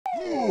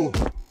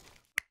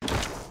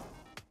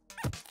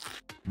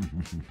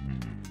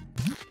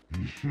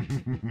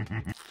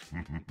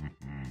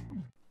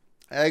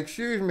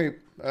Excuse me.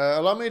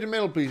 Allow me to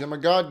middle, please. I'm a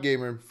god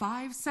gamer.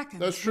 5 seconds.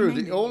 That's true.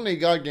 Remaining. The only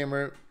god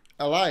gamer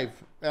alive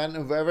and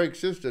who ever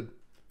existed.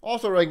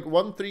 Also rank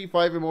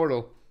 135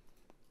 immortal.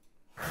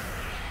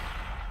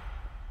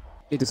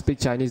 Need to speak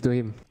Chinese to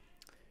him.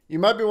 You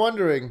might be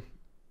wondering,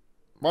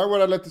 why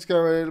would I let this guy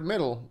right in the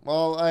middle?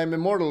 Well, I'm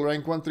immortal,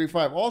 rank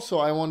 135. Also,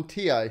 I want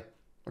TI.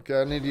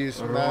 Okay, I need to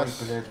use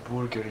mass.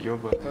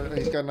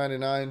 He's got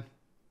 99.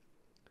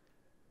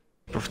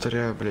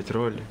 Повторяю, блять,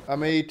 роль.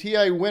 I'm a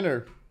TI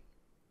winner.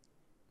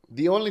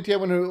 The only TI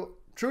winner who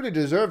truly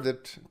deserved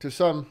it, to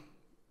some.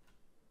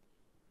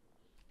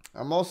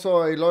 I'm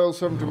also a loyal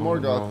servant to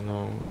Morgoth.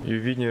 No.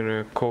 You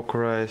winner cock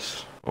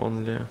rice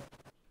only.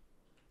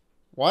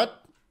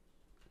 What?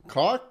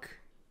 Cock?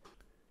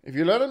 If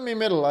you let me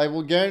middle, I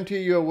will guarantee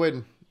you a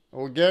win. I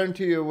will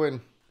guarantee you a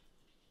win.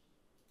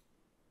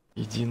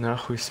 Иди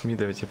нахуй с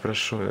мида, я тебя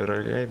прошу.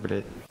 Роляй,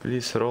 блять.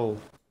 Please roll.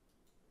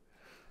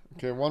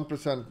 Okay,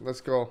 1%.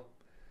 Let's go.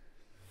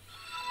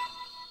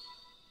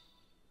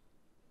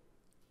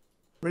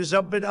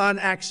 Resulted on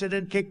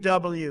accident, kick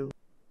W.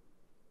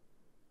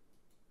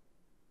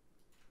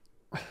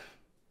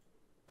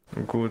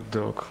 Good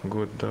dog,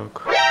 good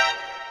dog.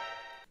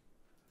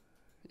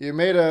 You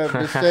made a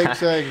mistake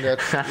saying that.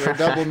 You're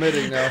double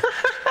midding now.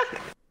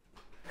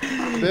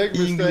 Big mistake.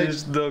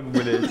 English dog,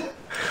 блять.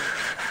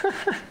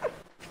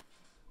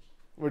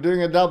 We're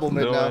doing a double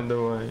mid now.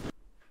 Давай.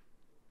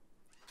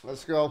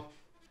 Let's go.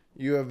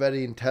 You're a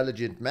very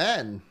intelligent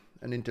man.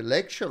 An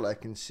intellectual, I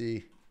can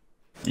see.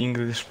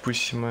 English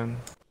pussy man.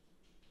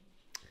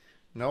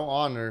 No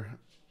honor.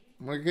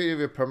 I'm gonna give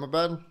you a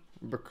permaban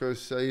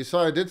because you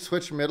saw I did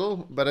switch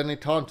middle, but then he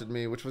taunted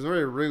me, which was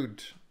very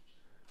rude.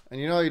 And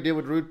you know how you deal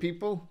with rude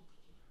people?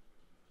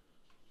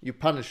 You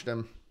punish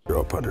them.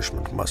 Your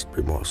punishment must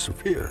be more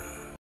severe.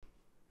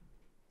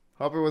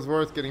 Hope it was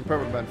worth getting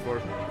permaban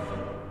for.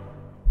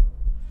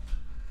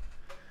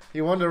 He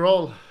won the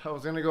roll. I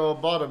was gonna go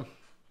bottom,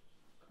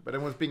 but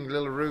then was being a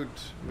little rude.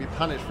 We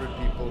punish rude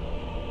people.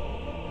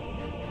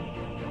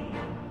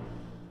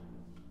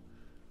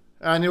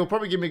 And he'll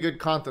probably give me good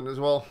content as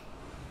well.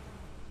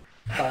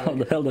 How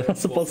the hell am I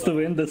supposed to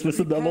win this with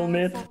a double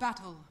mid? For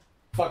battle.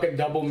 Fucking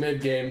double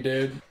mid game,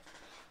 dude.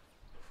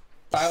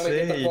 Finally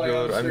get the Say play on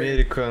your stream.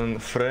 American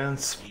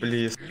friends,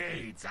 please.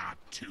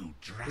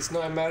 He's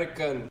not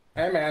American.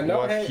 Hey man, no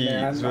What hate he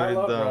man. is I very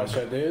love dumb.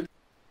 Russia, dude.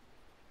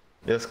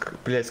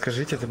 Блять,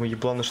 скажите этому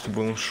еблану,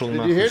 чтобы он шел Did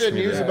нахуй you hear с the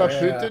news мида. about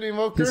Yeah. Putin,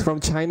 Invoker? He's from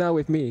China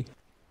with me.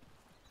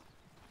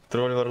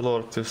 Troll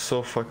Warlord, you're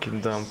so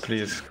fucking dumb,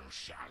 please.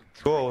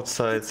 Go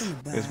outside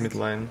with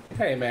midline.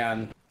 Hey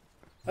man.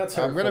 That's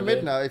I'm gonna hurtful, mid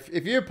dude. now.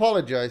 If you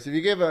apologize, if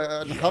you give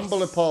a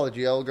humble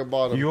apology, I'll go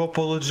bottom. You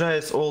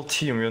apologize all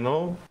team, you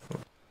know?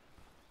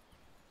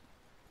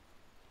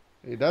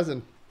 He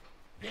doesn't.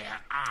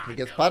 He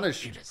gets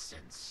punished.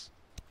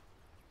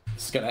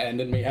 It's gonna end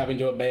in me having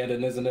to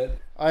abandon, isn't it?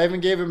 I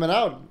even gave him an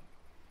out.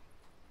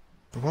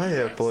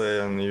 Why I play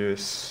on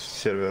US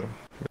server,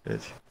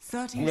 блять?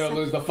 30 I'm gonna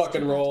lose the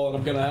fucking roll and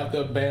I'm gonna have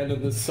to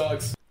abandon. This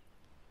sucks.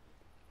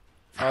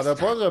 The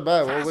opponents are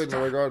bad. We'll win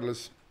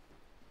regardless.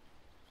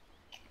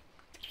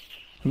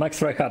 Max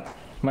Verrk.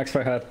 Max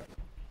Verrk.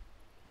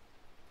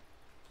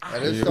 I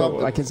did You- stop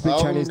him. I can speak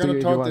I'm Chinese to gonna you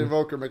if talk you to want.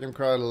 Invoker, make him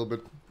cry a little bit.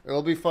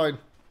 It'll be fine.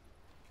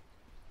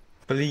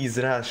 Please,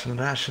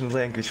 Russian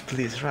language,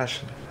 please,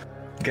 Russian.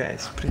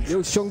 Guys, please.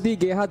 有兄弟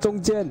给他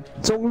中间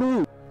中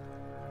路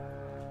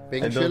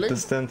Bing I don't chilling?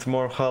 understand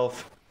more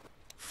half.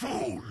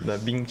 Да,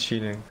 being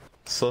chilling.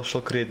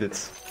 Social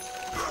credits.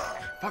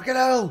 Fucking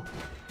hell!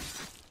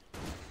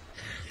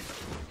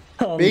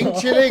 Oh, Bing no.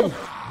 chilling!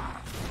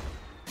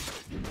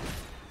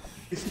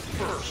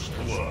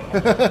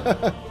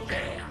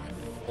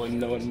 Oh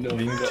no, no,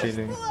 Being no.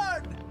 chilling.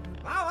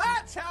 Now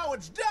that's how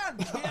it's done,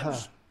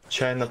 kids.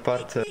 China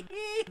party.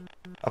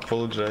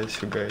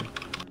 Apologize, you guy.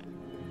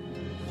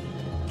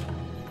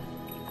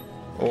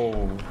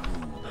 Оу.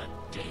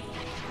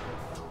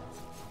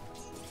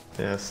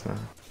 Ясно.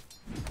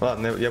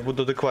 Ладно, я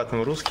буду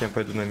адекватным русским,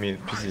 пойду на мид,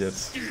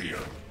 пиздец.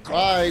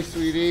 Bye,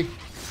 sweetie.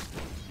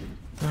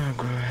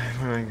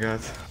 Oh my god.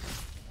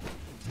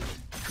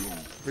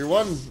 We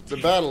won the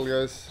battle,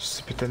 guys.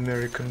 Stupid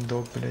American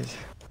dog, блять.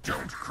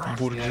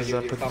 Бурджи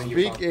западный.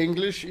 Speak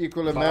English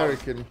equal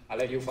American. I'll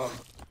let you farm.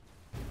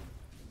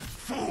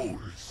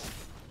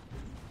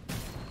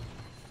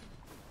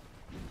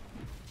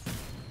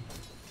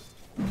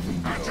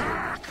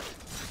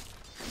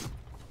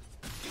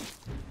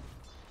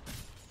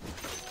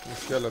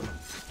 Let's kill him.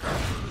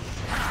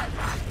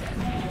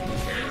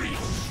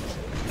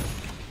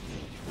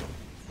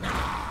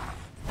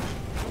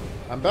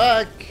 I'm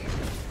back.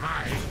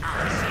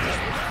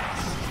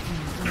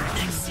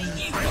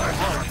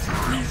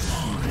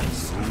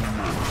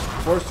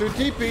 Force two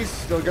TPs,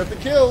 still got the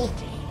kill.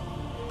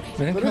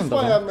 Men But kan this is ändå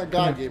why vara. I'm a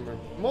god gamer.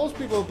 Most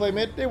people who play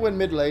mid, they win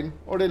mid lane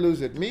or they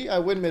lose it. Me, I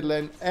win mid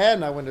lane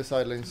and I win the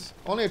side lanes.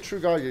 Only a true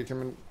god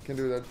gamer can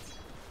do that.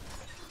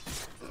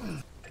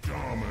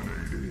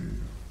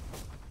 Dominating.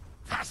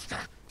 Faster.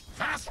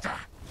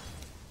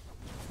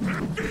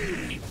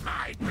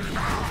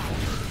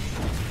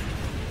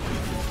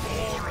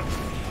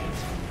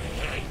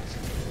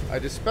 I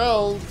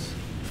dispelled.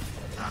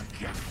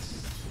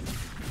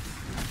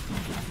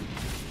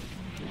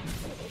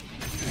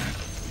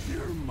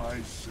 Hear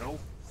myself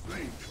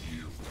thank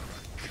you.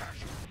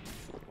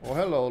 Oh,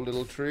 hello,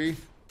 little tree.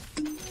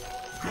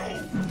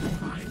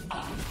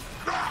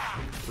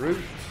 Root,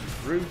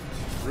 root,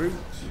 root,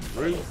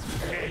 root.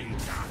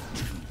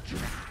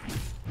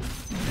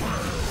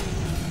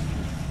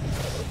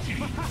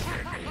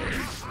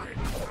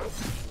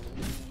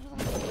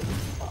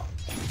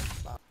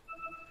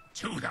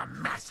 To the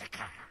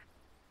massacre.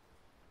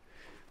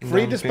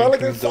 Free dispel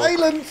against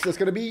silence. That's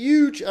gonna be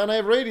huge, and I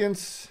have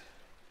radiance.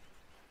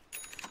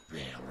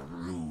 They'll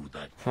rue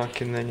the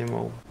Fucking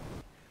animal.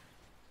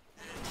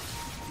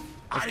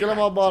 Let's kill them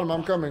all bottom.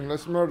 I'm coming.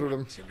 Let's murder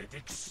them. till it I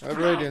explodes.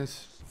 have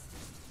radiance.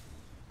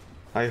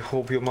 I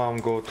hope your mom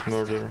go to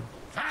murder.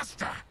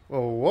 Faster. Whoa,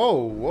 whoa,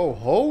 whoa!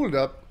 Hold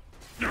up.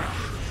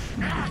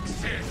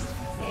 Access.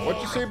 What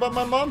you say about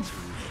my mom?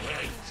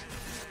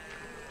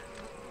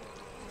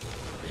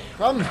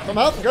 Come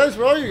help, guys.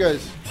 Where are you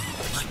guys?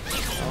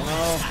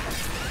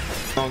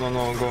 No, no,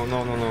 no, go,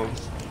 no, no, no.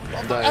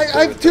 Die,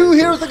 I have two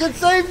heroes that can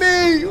save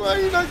me! Why are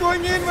you not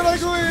going in when I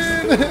go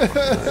in?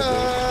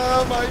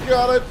 Oh my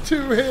god, I have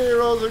two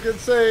heroes that can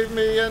save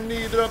me, and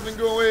neither of them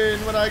go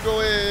in when I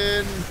go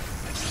in.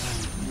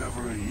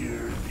 Never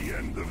hear the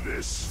end of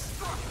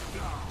this.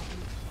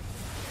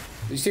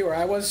 You see where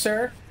I was,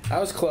 sir? I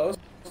was close.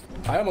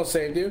 I almost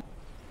saved you.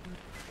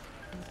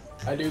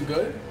 I do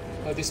good.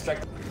 I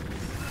distract.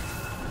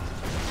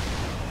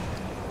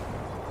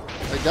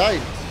 I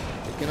died.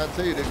 I cannot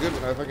tell you the good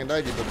when I fucking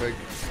died, you big.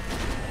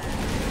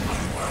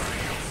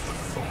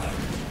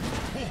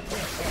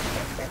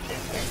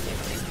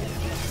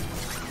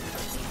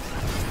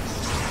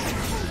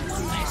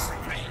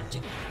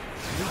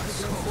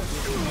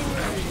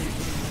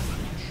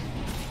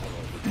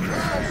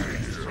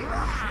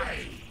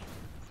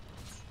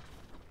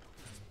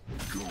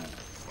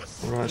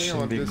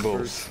 Russian big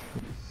balls.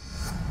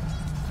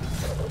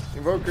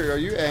 Invoker, are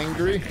you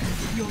angry?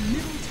 Your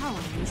middle tower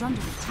is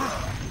under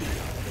attack.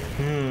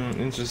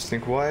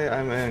 Interesting. Why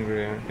I'm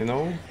angry, you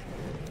know?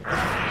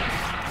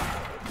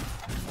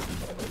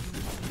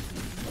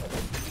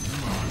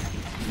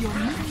 Your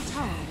middle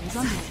tower is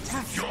under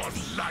attack. Your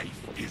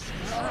life is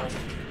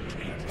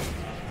truncated.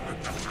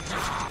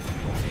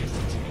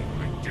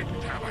 I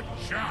didn't have a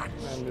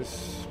chance. Man,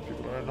 these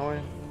people are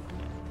annoying.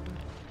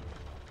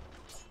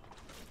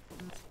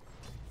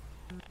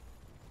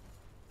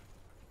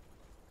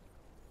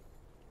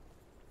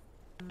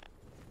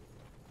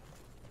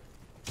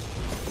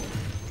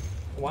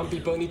 One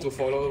people need to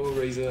follow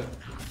Razor.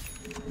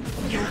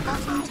 Your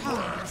bottom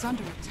tower is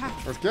under attack.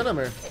 Let's get him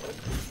here.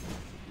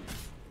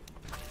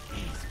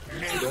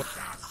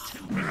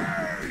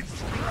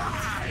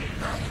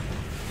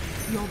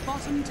 Your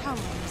bottom tower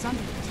is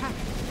under attack.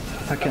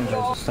 I can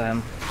just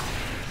stand.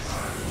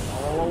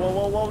 Whoa, whoa,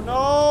 whoa, whoa,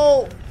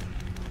 no!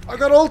 I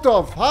got ult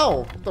off. How?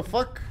 What the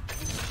fuck?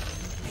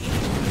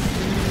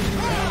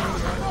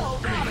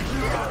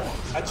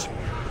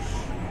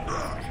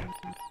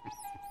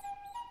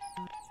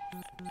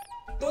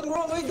 Don't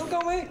run away! Don't go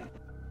away!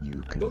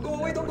 Don't go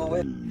away! Don't go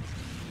away!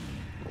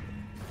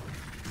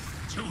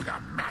 To the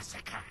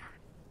massacre.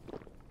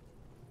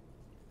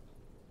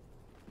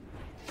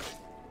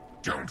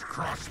 Don't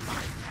cross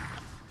my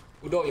path.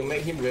 Bulldog, you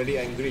make him really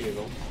angry, you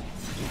know.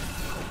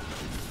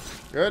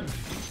 Good.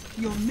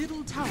 Your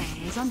middle tower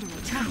is under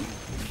attack.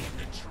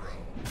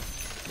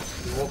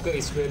 Invoker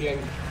is really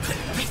angry.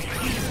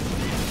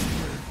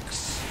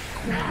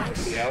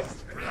 Yeah.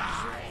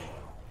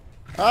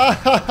 Ah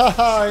ha ha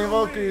ha!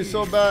 Invoker, you're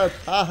so bad.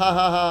 Ha ha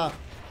ha ha.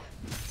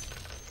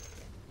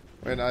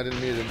 Wait, no, I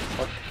didn't mean it.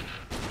 Fuck.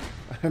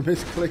 I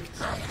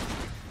misclicked.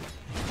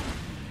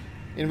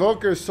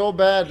 Invoker is so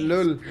bad,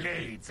 lul.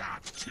 Blades are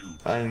too.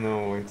 I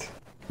know it.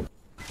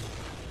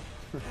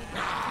 Oh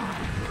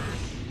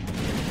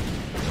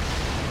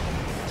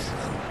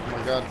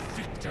my god.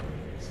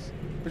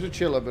 We should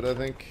chill a bit, I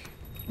think.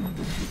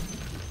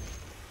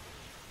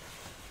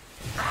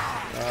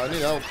 I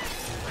need help.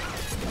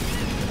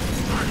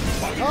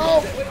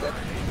 Help!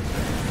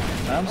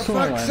 I'm For so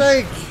fuck's alive.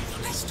 sake!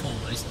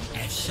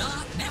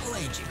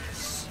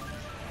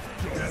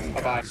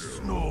 Bye-bye.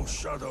 Snow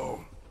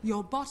shadow.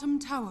 Your bottom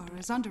tower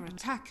is under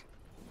attack.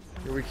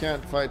 We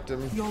can't fight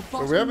them. Your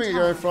But we're having a guy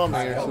bottom from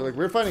tower. here, so like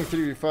we're fighting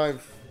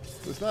 3v5.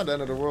 It's not the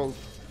end of the world.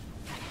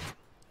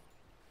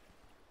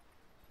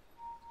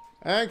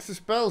 Axe the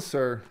spell,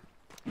 sir.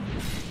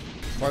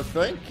 Well,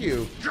 thank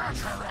you.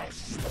 Guttural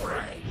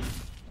spray.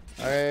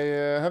 I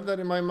have that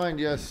in my mind,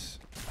 yes.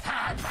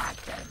 Have at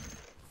them.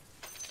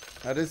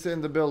 That is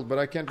in the build, but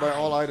I can't buy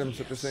all items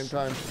at the same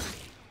time.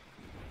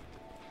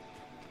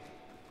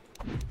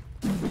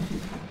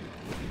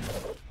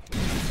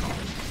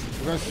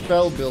 We're gonna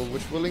spell build,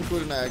 which will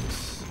include an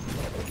axe.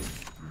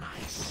 My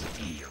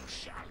steel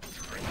shall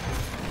drink.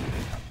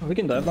 We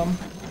can dive them.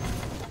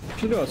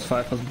 Should go as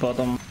 5 at the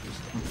bottom.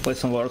 Play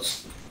some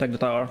wards. Take the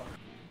tower.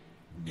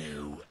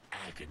 No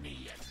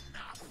agony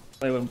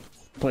enough.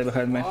 Play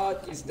behind me.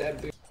 What is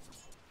that?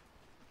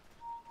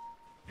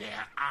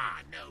 There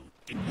are no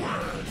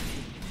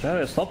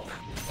There, stop.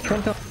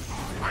 Can't go.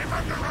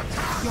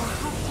 Your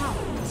top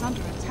tower is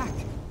under attack.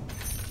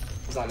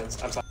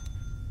 Silence. I'm sorry.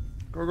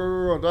 Go, go,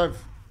 go, go, dive.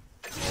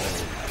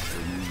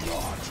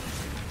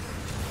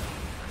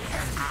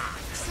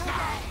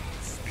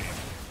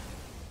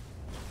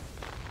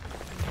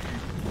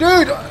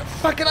 Dude,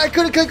 fucking, I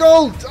couldn't kick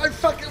gold. I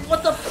fucking,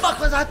 what the fuck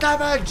was that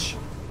damage?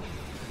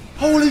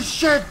 Holy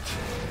shit.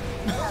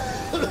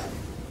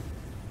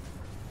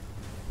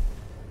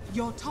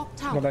 Your top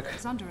tower back.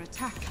 is under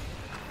attack.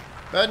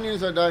 Bad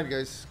news, I died,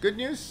 guys. Good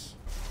news?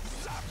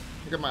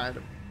 Look at my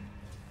item.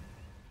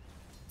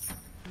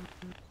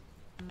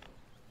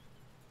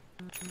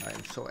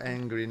 I'm so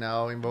angry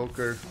now,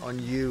 Invoker, on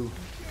you.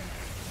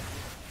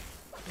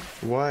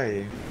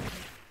 Why?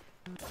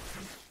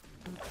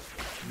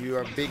 You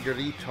are a big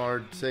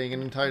retard saying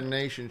an entire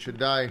nation should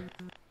die.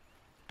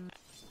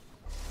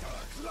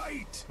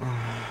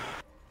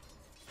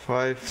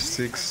 5,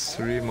 6,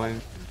 3,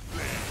 mine.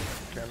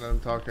 Can't let him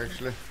talk,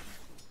 actually.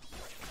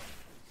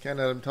 Can't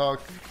let him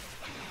talk.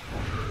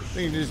 I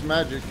think he's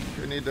magic.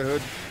 We need the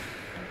hood.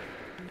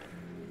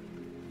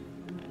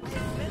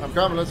 I'm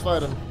coming, let's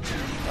fight him.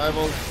 I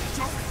will.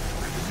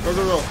 Go,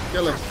 go, go.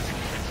 Kill him.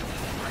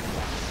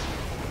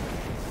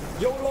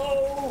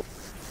 YOLO!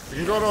 You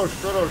can go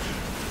Roche, go Roche.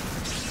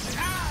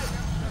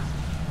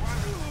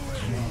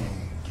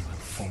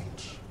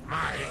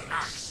 My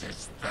axe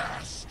is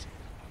thirst.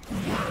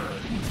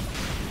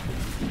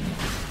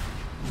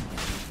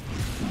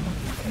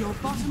 Your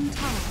bottom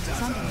tower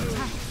is under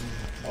attack.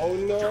 Oh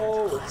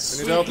no!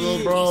 We need help,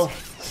 little bro.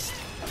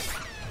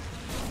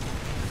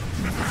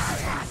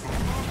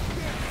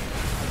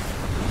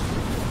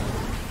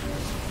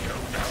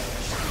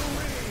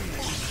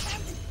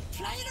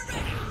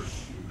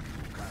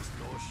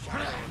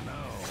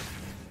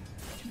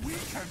 We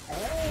can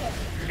all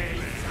play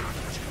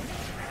that.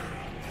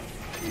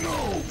 No!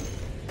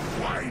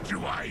 Why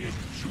do I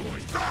enjoy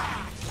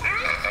that?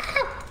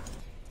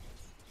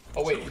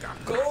 Oh wait,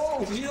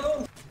 go!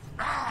 Heal!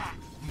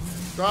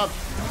 Stop.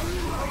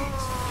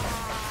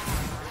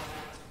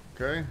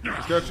 Okay,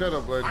 let's get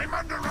Shadow Blade. I'm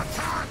under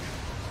attack!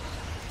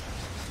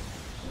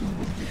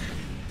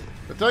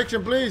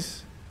 Protection,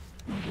 please.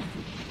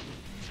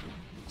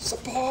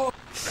 Support!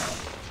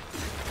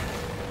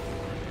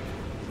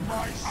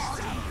 I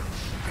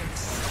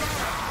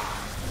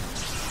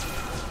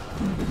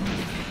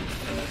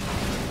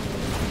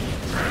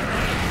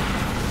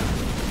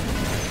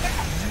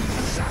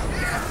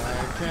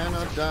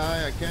cannot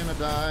die, I cannot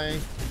die.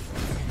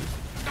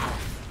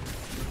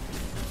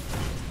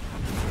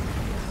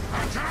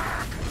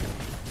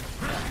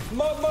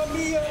 Mamma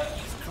mia!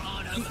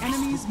 The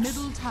enemy's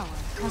middle tower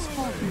has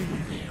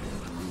fallen.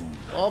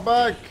 All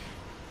back.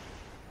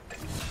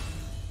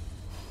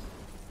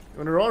 You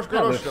wanna rush? Go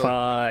I'll be rush though.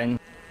 fine.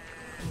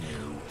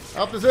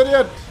 Help this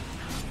idiot!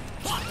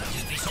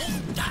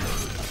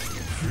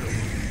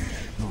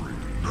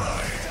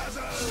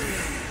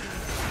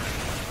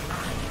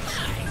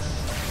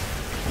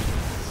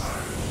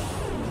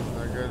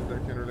 I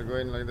can't really go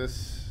in like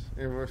this.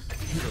 It was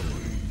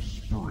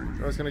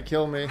gonna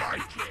kill me.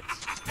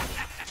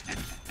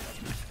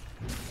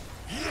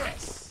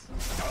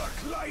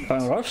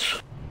 Fine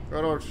rush.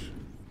 Go rush.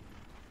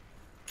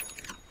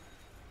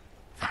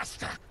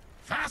 Faster!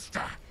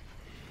 Faster!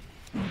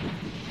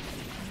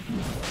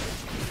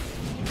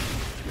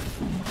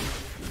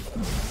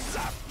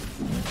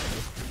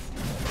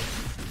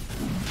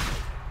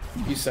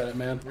 You said it,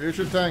 man. You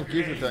should tank,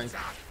 you should tank.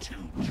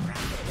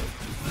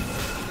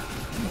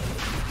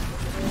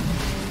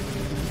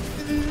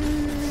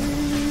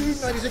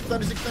 96,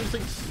 96,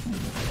 96.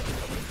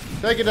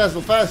 Take it,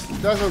 Dazzle, fast.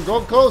 Dazzle,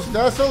 go close.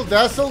 Dazzle,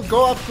 Dazzle,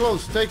 go up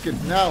close. Take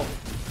it, now.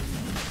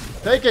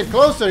 Take it,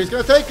 closer. He's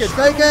gonna take it.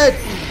 Take it!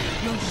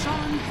 Your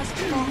Shan has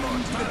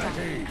fallen to the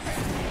dragon.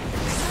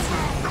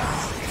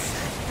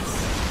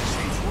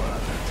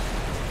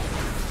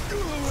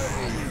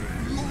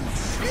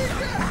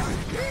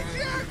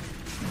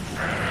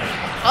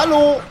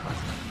 Hello!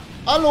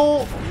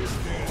 Hello!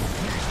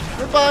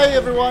 Goodbye,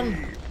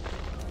 everyone.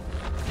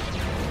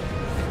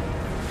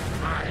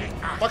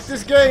 Fuck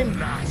this game.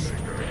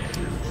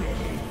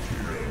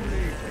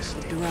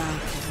 You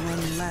have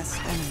one less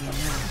enemy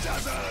now.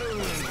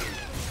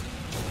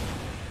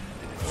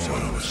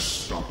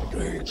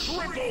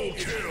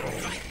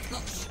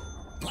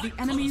 The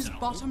enemy's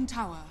bottom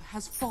tower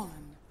has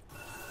fallen.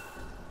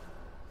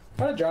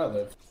 How did Jar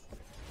live?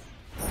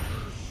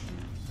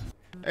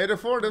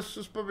 84, this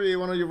is probably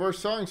one of your worst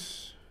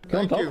songs. Go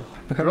on Thank top. you.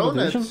 I have a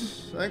Dronets,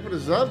 position. thank you for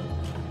the sub.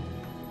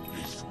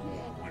 This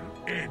war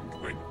will end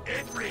when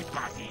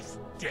everybody's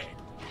dead.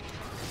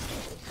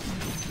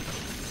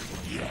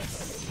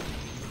 Yes.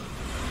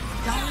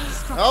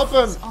 Dire Help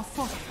him. structures are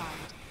fortified.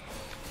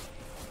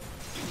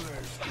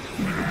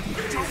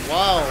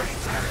 Wow.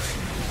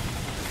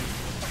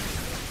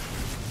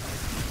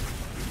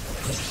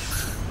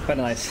 Very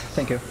nice.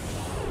 Thank you.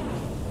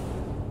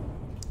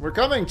 We're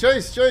coming.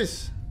 Chase,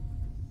 chase.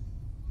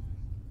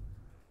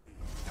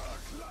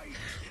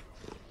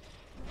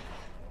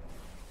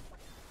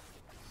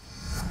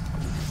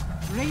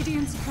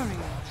 Radiant's courier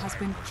has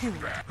been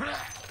killed. I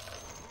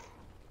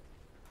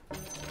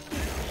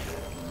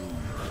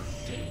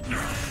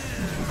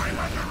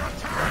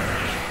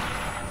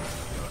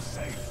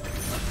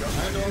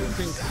don't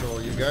think so,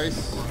 you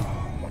guys.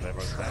 Whatever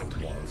that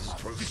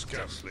was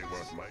scarcely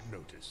worth my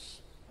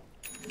notice.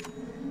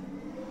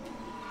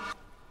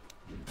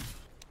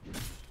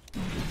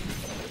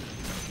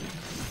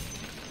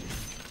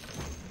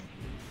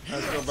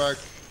 Let's go back.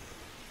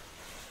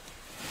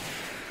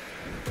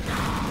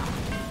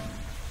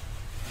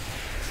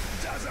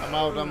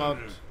 I'm out.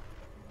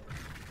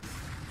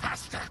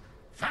 Faster!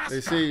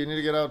 They see, you need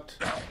to get out.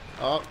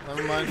 Oh,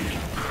 never mind.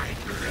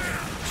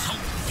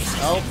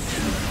 Help.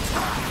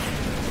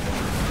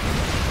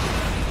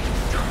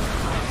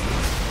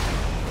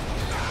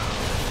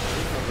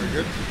 Not very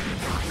good.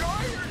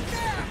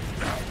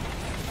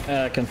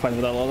 I can fight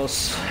without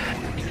Lotus.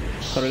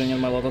 Curling in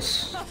my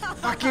Lotus.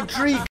 Fucking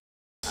tree!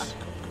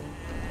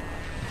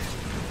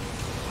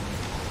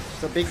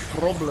 It's a big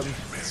problem.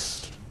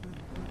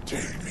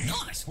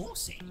 Nice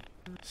horsey.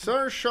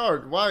 Sir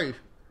Shard, why?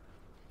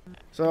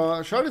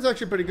 So Shard is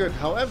actually pretty good.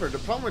 However, the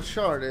problem with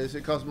Shard is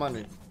it costs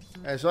money.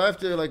 And so I have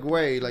to like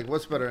weigh like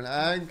what's better, an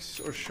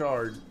Axe or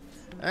Shard.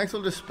 Axe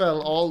will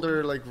dispel all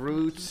their like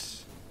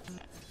roots.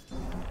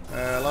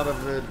 A lot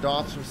of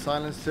dots from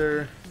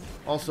Silencer.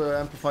 Also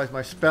amplifies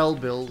my spell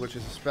build, which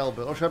is a spell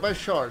build. Or should I buy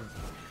Shard?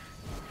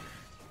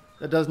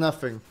 That does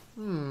nothing.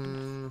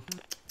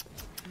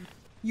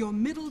 Your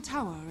middle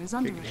tower is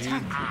under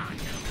attack.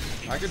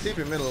 I can keep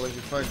in middle if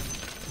you fight.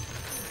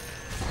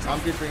 I'm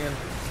keeping in.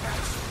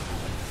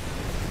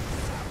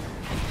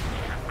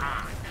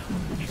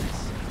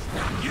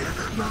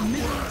 Your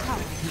middle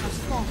tower has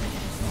fallen.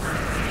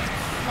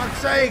 Fuck's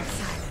sake!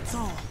 It's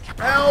all.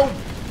 Help!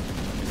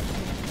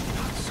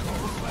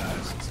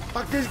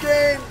 Fuck this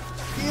game!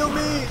 Heal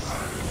me!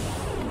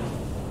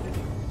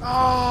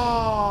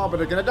 Oh, but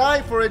they're gonna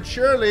die for it,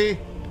 surely.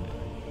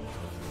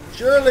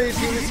 Surely,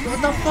 team is.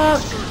 What the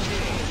fuck?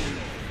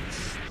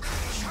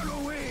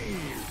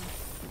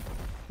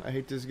 I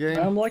hate this game.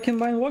 I'm liking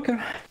my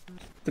Invoker.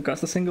 To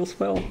cast a single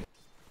spell.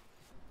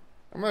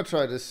 I'm gonna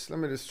try this. Let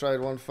me just try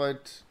it one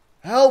fight.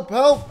 Help!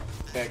 Help!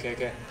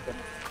 Okay.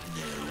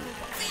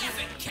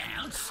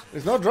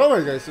 There's no draw,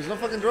 guys. There's no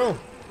fucking draw.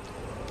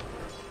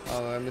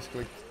 Oh, I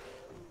misclicked.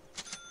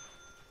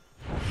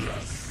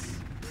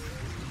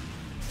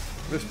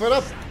 Let's split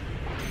up.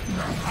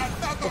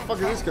 What the fuck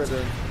is this guy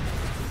doing?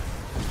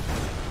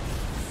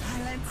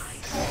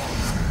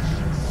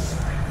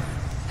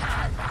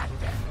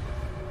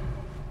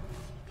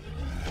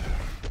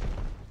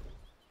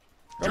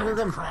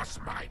 Come. Cross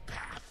my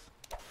path.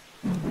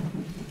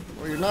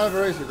 Well, you're not a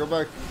racer. Go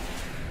back.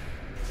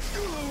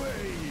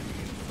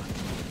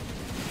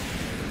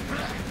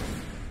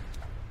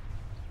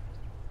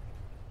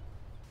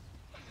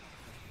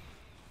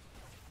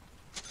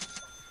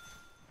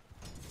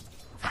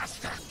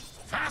 Faster!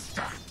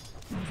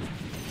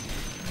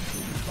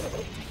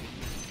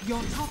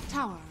 Your top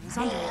tower is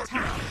under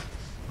attack.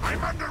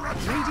 I'm under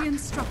attack! Radiant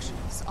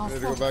structures are I need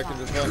to go back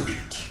into fortified.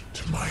 town.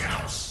 To my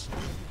house.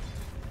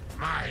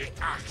 My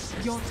axe.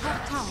 Your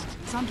top tower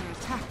is under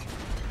attack.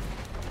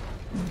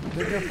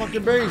 Take your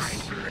fucking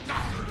base.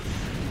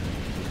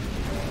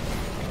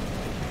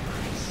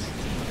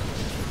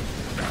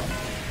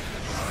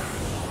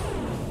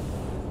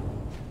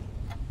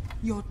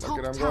 Your top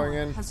I'm tower going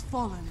in. has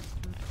fallen.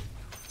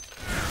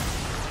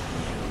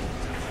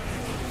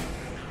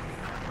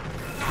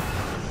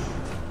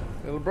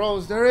 Little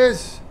bros, there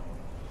is.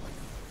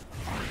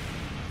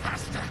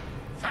 Faster!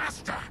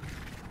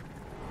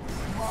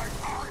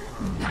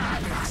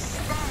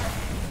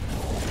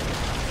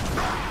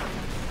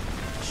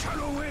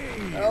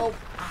 Help!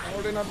 How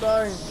are they not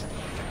dying?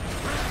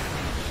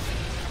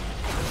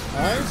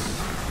 Nice.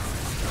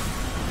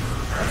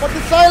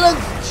 Fucking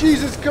silence!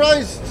 Jesus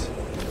Christ!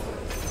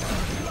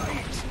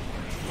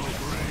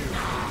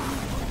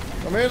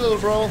 Come here, little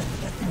bro.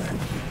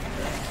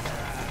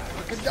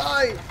 Fucking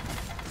die!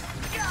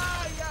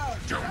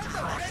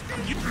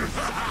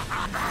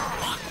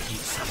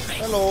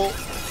 Hello.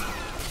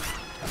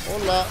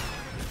 Hola.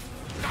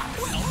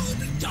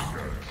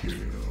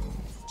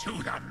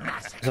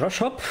 Is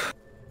rush up?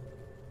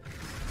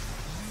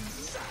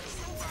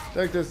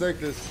 Take this.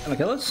 Can I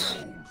kill it?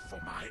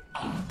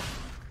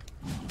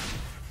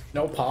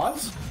 No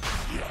pause?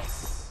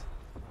 Yes.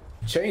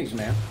 Change,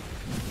 man.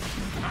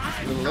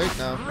 A little late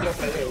now.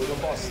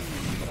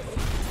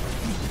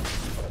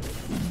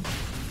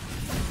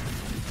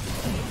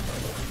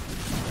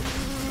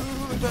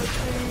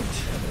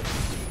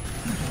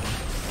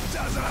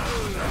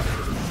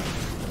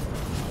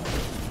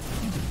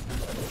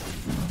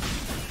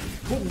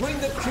 Who bring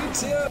the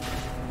creeps here?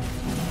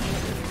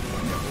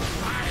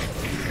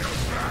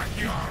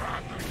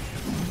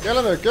 Kill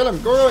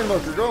him. Go,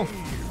 Invoker, go.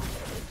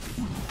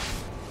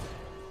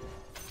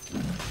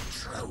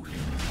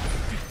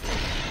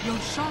 Your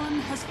Shaman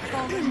has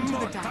fallen to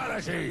the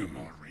dark. You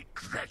will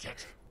regret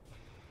it.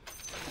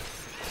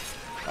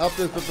 Up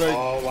this debate.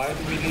 Oh, why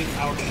do we need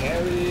our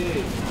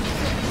carry?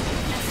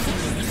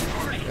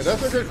 Yeah,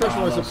 that's a good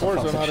question why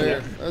supports are not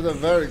here. That's a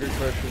very good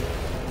question.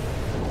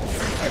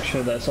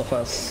 Actually, the Sofa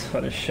is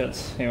very shit,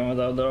 even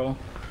without draw.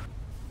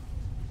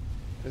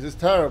 This is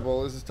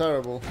terrible, this is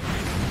terrible.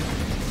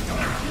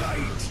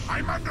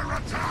 I'm under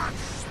attack.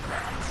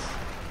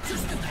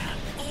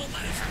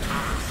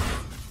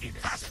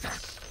 Faster,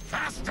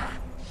 faster.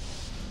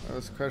 That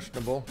was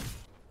questionable.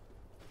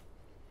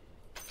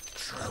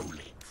 Trolling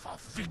for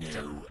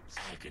victor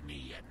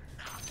agony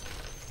enough.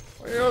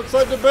 You're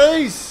outside the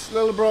base,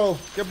 little bro.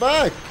 Get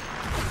back.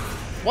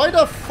 Why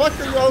the fuck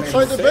are you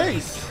outside the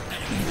base?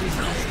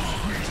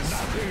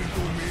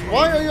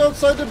 Why are you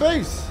outside the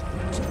base?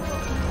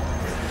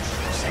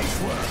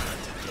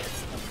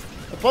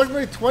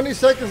 Approximately 20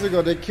 seconds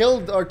ago, they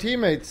killed our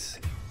teammates.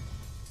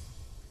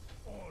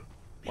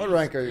 What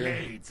rank are you?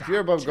 If you're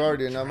above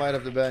Guardian, I might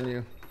have to ban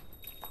you.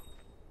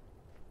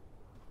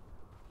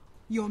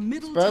 Your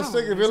middle Spastic,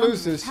 tower if you is lose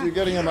under this, attack. you're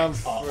getting a month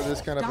for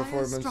this kind of Dire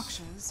performance.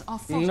 structures are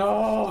fortified.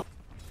 No.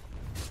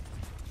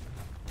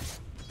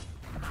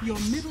 Your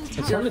middle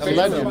You're tower a facing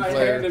legend my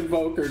player. hand,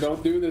 Invoker.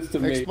 Don't do this to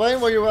me. Explain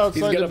why you were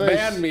He's outside the gonna base.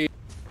 ban me.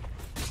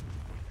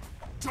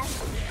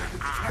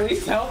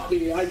 Please help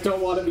me. I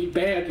don't want to be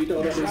banned. You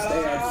don't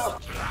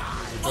understand.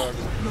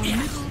 Your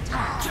middle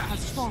tower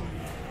has fallen.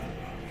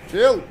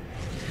 Chill.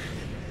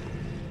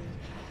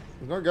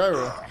 There's no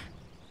gyro.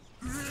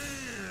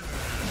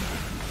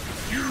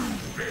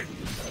 You've been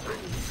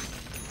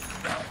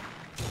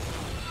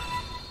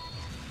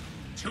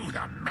to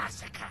the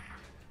massacre.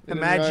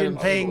 Imagine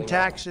paying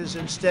taxes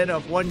instead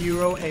of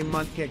 €1 a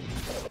month kick.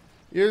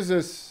 Use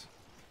this.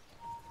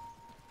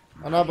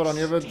 Anabaron,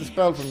 you have a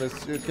dispel from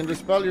this. You can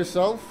dispel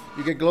yourself.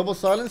 You get global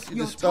silence. You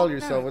Your dispel top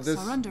yourself with this.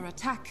 barracks are under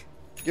attack.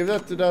 Give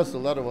that to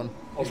Dazzle, the other one.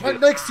 He's right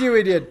next to you,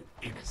 idiot.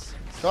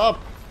 Stop.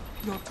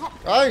 Your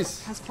top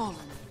Guys. has fallen.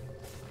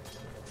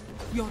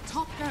 Your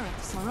top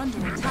barracks are under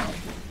attack.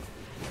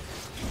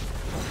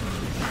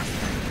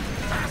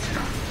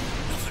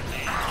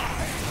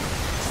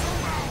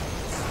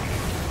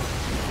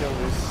 Kill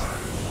this.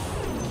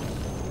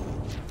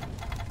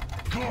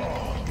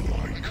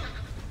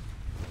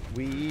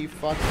 We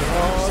fucking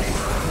lost.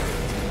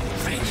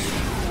 We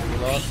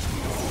lost.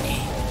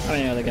 I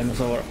mean, yeah, the game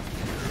is over.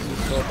 This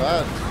is so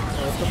bad.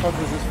 What the fuck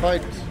is this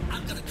fight?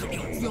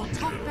 Your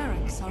top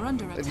barracks are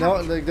under attack.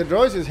 No, like the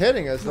draw is just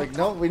hitting us. Like,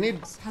 no, we need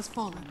Has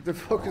fallen. to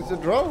focus the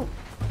draw.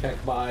 Okay,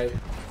 bye.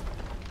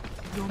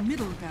 Your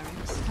middle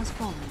barracks has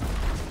fallen.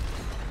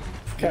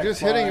 We're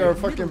just hitting bye. our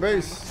Middle fucking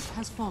barracks base.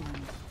 has fallen.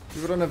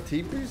 We don't have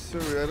TPs?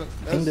 Or I don't,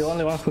 I think the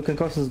only one who can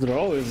cause this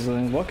draw is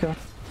Invoker.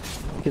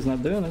 He's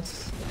not doing it.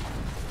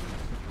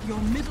 Your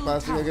middle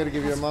Spastic, tower I gotta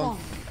give you a has month. fallen.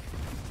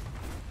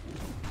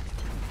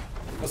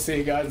 I'll see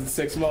you guys in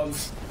 6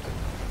 months.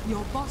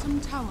 Your bottom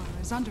tower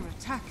is under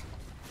attack.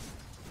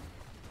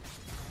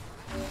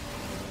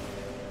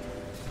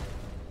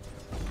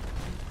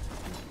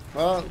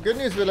 Well, good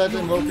news, we let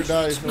Invoker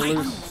die or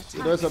lose.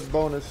 So there's a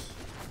bonus.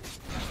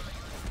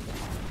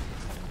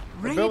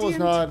 The build was Radiant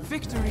not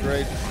victory.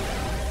 great.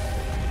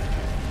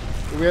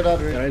 We had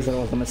other. Razor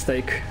was a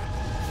mistake.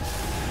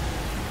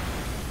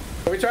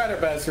 We tried our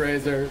best,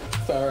 Razor.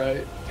 It's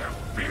alright.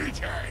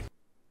 Defeated.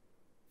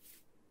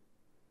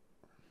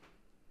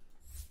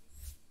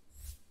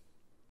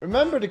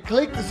 Remember to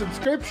click the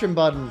subscription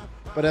button,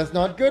 but that's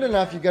not good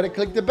enough. You gotta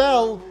click the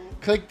bell.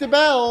 Click the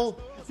bell.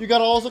 You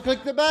gotta also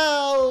click the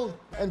bell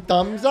and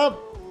thumbs up.